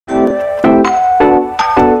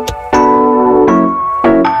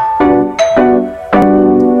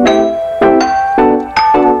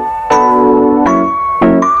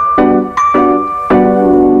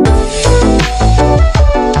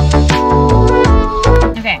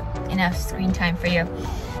enough screen time for you.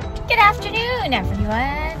 Good afternoon,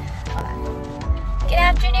 everyone. Hold on. Good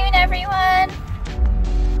afternoon, everyone.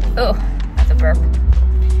 Oh, that's a burp.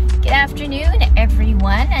 Good afternoon,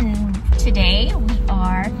 everyone. And today we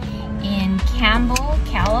are in Campbell,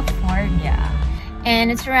 California.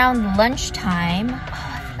 And it's around lunchtime. Oh,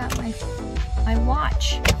 I forgot my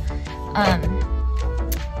watch.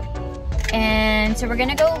 And so we're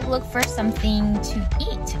gonna go look for something to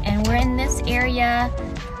eat. And we're in this area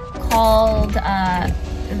called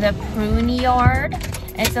the Prune Yard.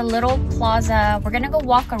 It's a little plaza. We're gonna go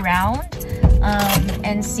walk around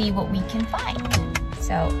and see what we can find.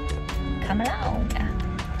 So come along.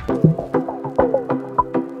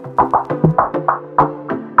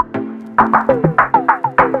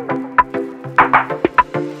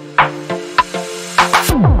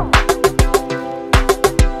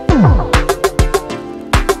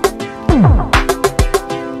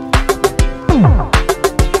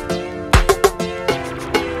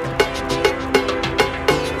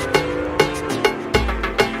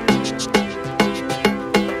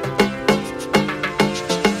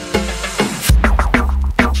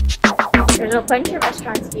 There's a bunch of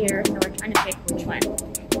restaurants here, so we're trying to pick which one.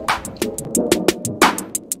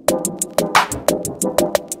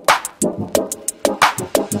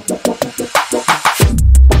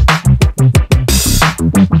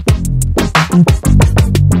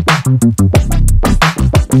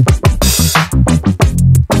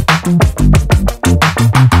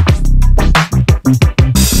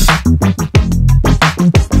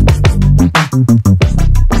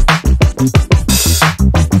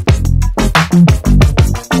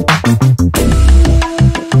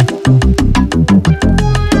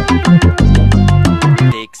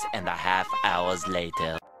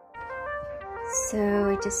 Later.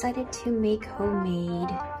 So I decided to make homemade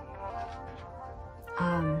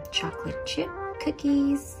chocolate chip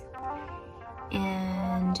cookies,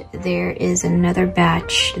 and there is another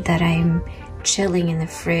batch that I'm chilling in the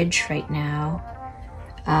fridge right now,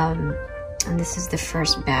 and this is the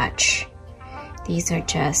first batch. These are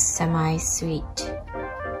just semi-sweet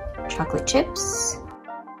chocolate chips.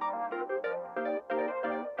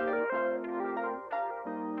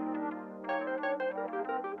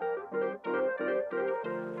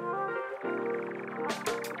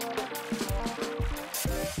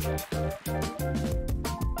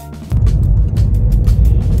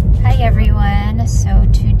 Hi everyone, so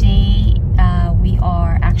today we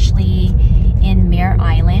are actually in Mare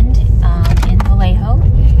Island in Vallejo,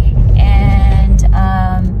 and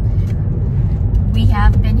we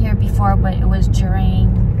have been here before, but it was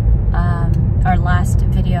during our last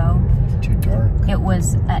video. Too dark. It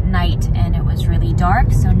was at night and it was really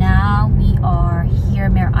dark, so now we are here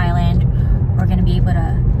at Mare Island. We're going to be able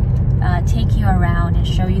to take you around and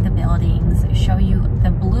show you the buildings, show you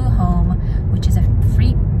the Blue Home, which is a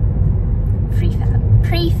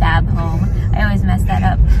prefab home. I always mess that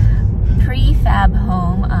up. Prefab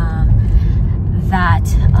home that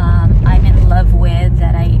I'm in love with,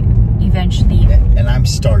 that I eventually... And I'm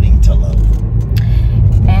starting to love.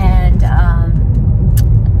 And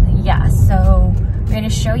yeah, so we're going to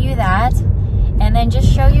show you that and then just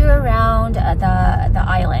show you around the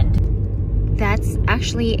island. That's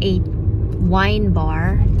actually a wine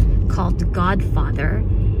bar called Godfather.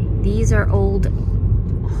 These are old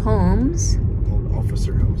homes. Old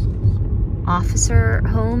officer houses. Officer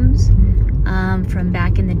homes from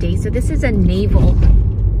back in the day. So this is a naval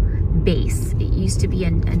base. It used to be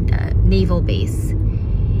a naval base.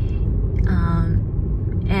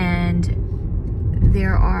 And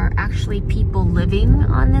there are actually people living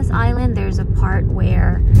on this island. There's a part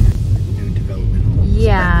where... New development homes.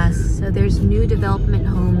 Yeah, so there's new development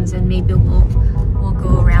homes, and maybe we'll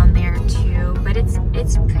go around there too. But it's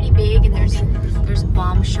pretty big, and there's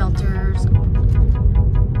bomb shelters to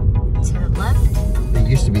the left. They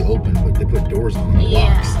used to be open, but they put doors on them.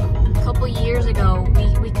 Yeah, a couple years ago,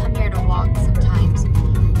 we come here to walk sometimes,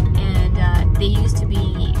 and they used to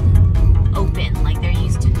be open, like there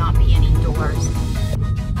used to not be any doors.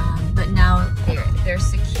 But now they're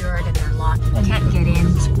secured and they're locked. You can't get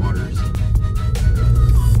in. Squatters.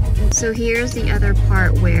 So here's the other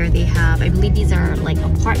part where they have, I believe these are like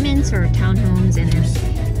apartments or townhomes, and then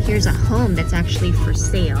here's a home that's actually for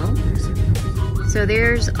sale. So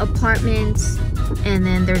there's apartments, and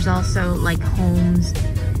then there's also like homes.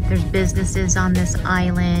 There's businesses on this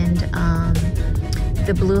island.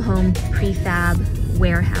 The Blue Home prefab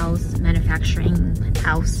warehouse manufacturing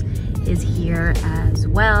house is here as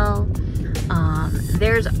well.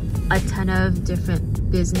 There's a ton of different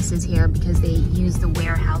businesses here because they use the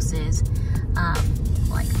warehouses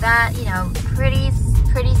like that, you know, pretty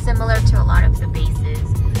similar to a lot of the bases.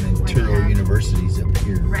 Turo University's up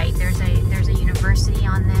here. Right, there's a university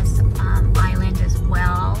on this island as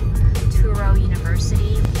well. Turo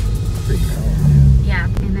University. Pretty cool. Yeah,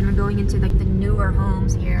 and then we're going into like the newer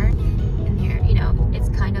homes here. And here, you know, it's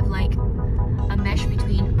kind of like a mesh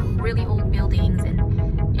between really old buildings and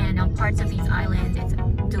on parts of these islands, it's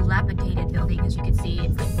dilapidated buildings. As you can see,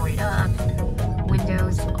 it's like boarded up,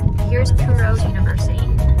 windows. Here's Turo University.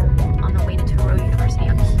 On the way to Turo University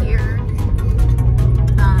up here.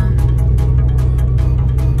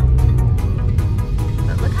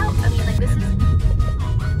 But look how, I mean, like this is,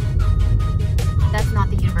 that's not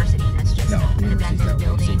the university, that's just an abandoned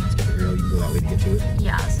building. You can go that way to get to it.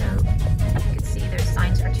 Yeah, so you can see there's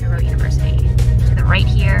signs for Turo University to the right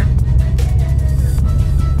here.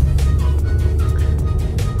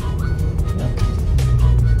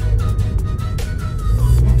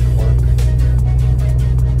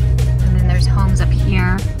 And then there's homes up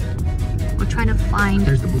here. We're trying to find.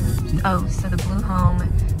 There's the blue home. Oh, so the blue home.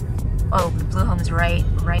 Oh, the blue home is right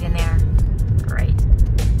in there.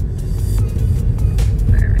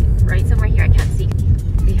 Right somewhere here. I can't see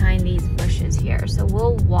behind these bushes here. So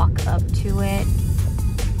we'll walk up to it.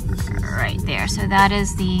 Right there. So that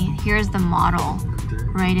is here's the model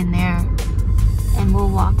right in there. And we'll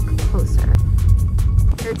walk closer.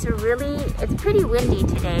 So it's pretty windy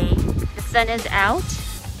today. The sun is out,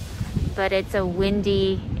 but it's a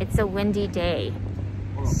windy day.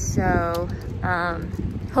 So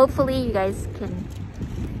hopefully you guys can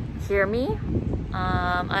hear me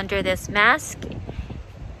under this mask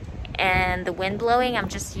and the wind blowing. I'm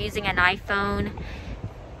just using an iPhone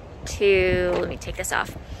to, let me take this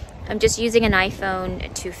off. I'm just using an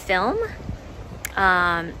iPhone to film.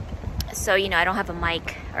 So, you know, I don't have a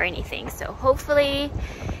mic or anything. So hopefully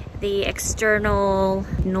the external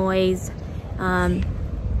noise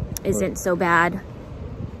isn't so bad.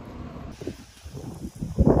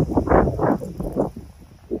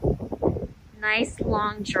 Nice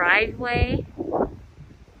long driveway.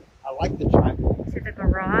 I like the driveway. To the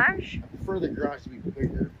garage. I prefer the garage to be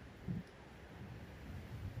bigger.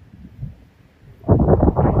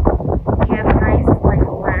 You have nice like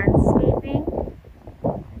landscaping.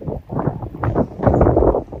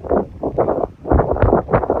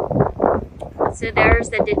 So there's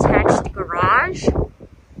the detached garage.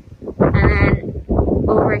 And then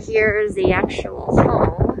over here is the actual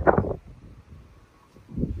home.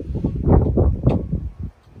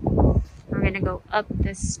 We're gonna go up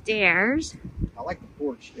the stairs. I like the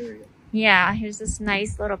porch area. Yeah, here's this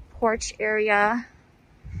nice little porch area.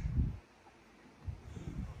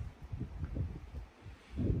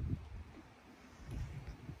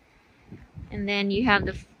 And then you have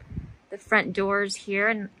the front doors here,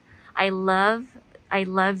 and I love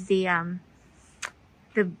the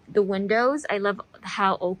windows. I love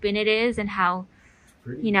how open it is and how,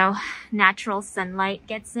 you know, natural sunlight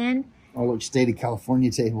gets in. Oh, look, state of California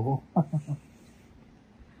table.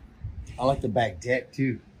 I like the back deck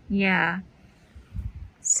too. Yeah.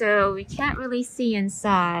 So we can't really see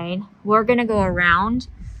inside. We're gonna go around,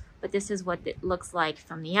 but this is what it looks like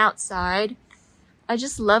from the outside. I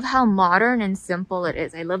just love how modern and simple it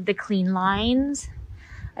is. I love the clean lines.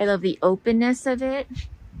 I love the openness of it.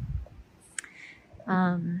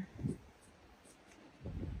 And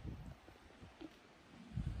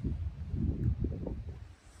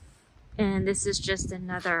this is just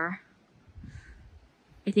another,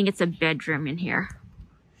 I think it's a bedroom in here.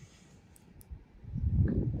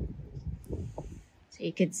 So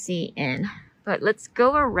you could see in. But let's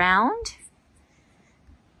go around.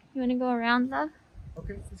 You want to go around, love?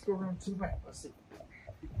 Okay, let's go around to the back. Let's see.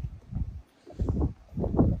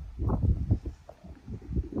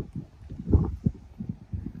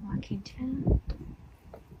 Walking down.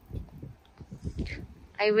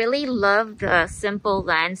 I really love the simple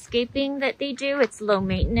landscaping that they do. It's low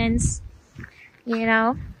maintenance, you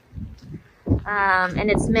know,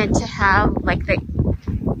 and it's meant to have like the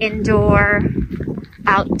indoor,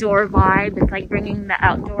 outdoor vibe. It's like bringing the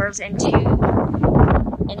outdoors into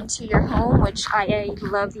your home, which I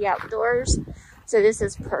love the outdoors. So this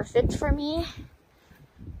is perfect for me.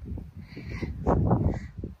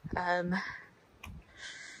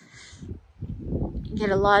 Get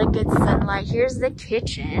a lot of good sunlight. Here's the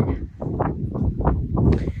kitchen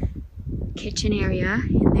area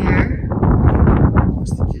in there.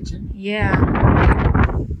 What's the kitchen? Yeah.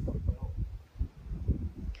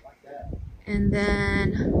 Like that. And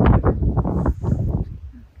then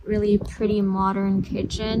really pretty modern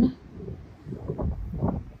kitchen.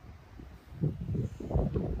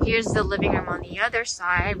 Here's the living room on the other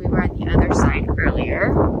side. We were on the other side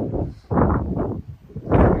earlier.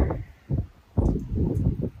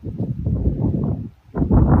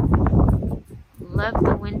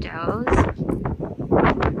 windows.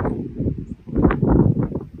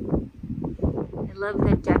 I love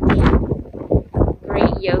the decking.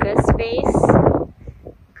 Great yoga space.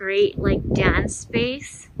 Great like dance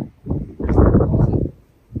space.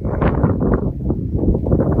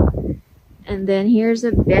 And then here's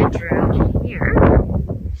a bedroom here.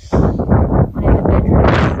 One of the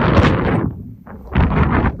bedrooms.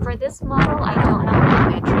 For this model, I don't know how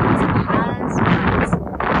many bedrooms it has,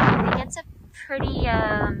 but I think it's a pretty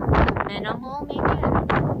minimal, maybe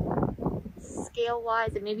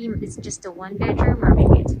scale-wise. Maybe it's just a 1 bedroom, or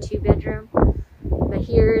maybe it's a 2 bedroom. But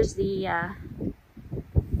here's the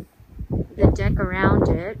deck around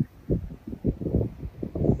it.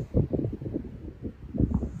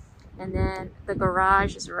 And then the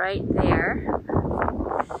garage is right there.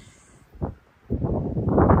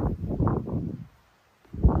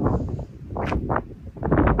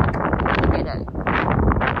 Get a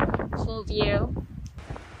full view.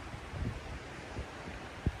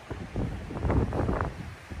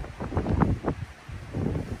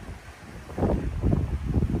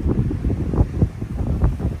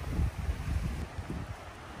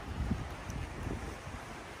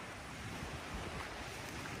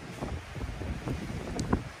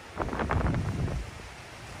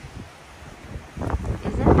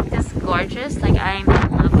 Gorgeous, like I'm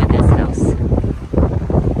in love with this house.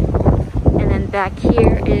 And then back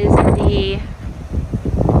here is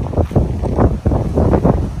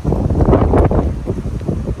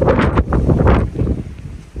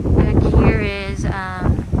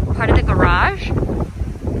part of the garage,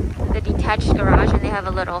 the detached garage, and they have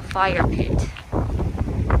a little fire pit.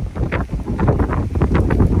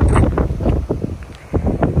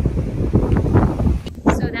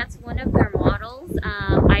 So that's one of their models.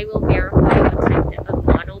 I will verify what type of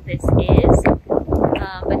model this is,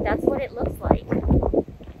 but that's what it looks like.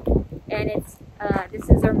 And it's this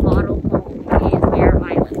is their model home in Mare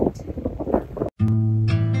Island.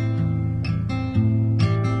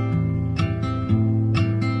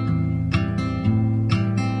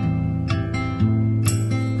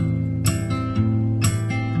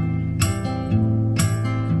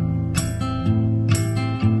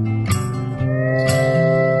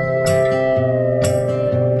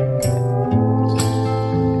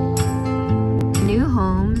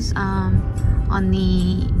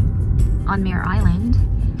 On Mare Island,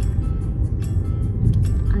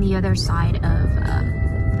 on the other side of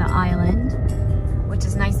the island, which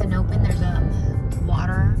is nice and open. There's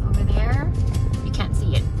water over there. You can't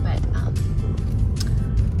see it, but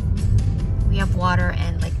we have water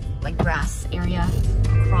and like grass area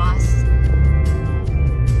across. And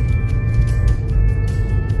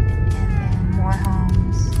then more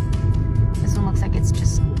homes. This one looks like it's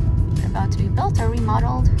just about to be built or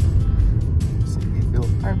remodeled.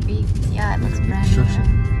 Or yeah, it looks brand new.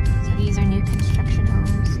 So these are new construction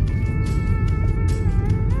homes.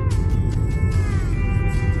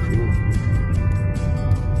 Cool.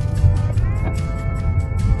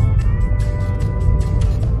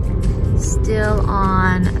 Still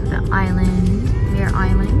on the island, Mare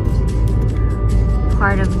Island,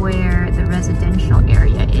 part of where the residential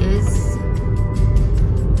area is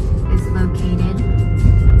located.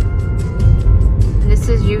 This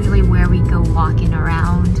is usually where we go walking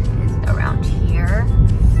around, is around here.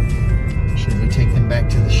 Should we take them back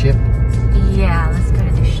to the ship?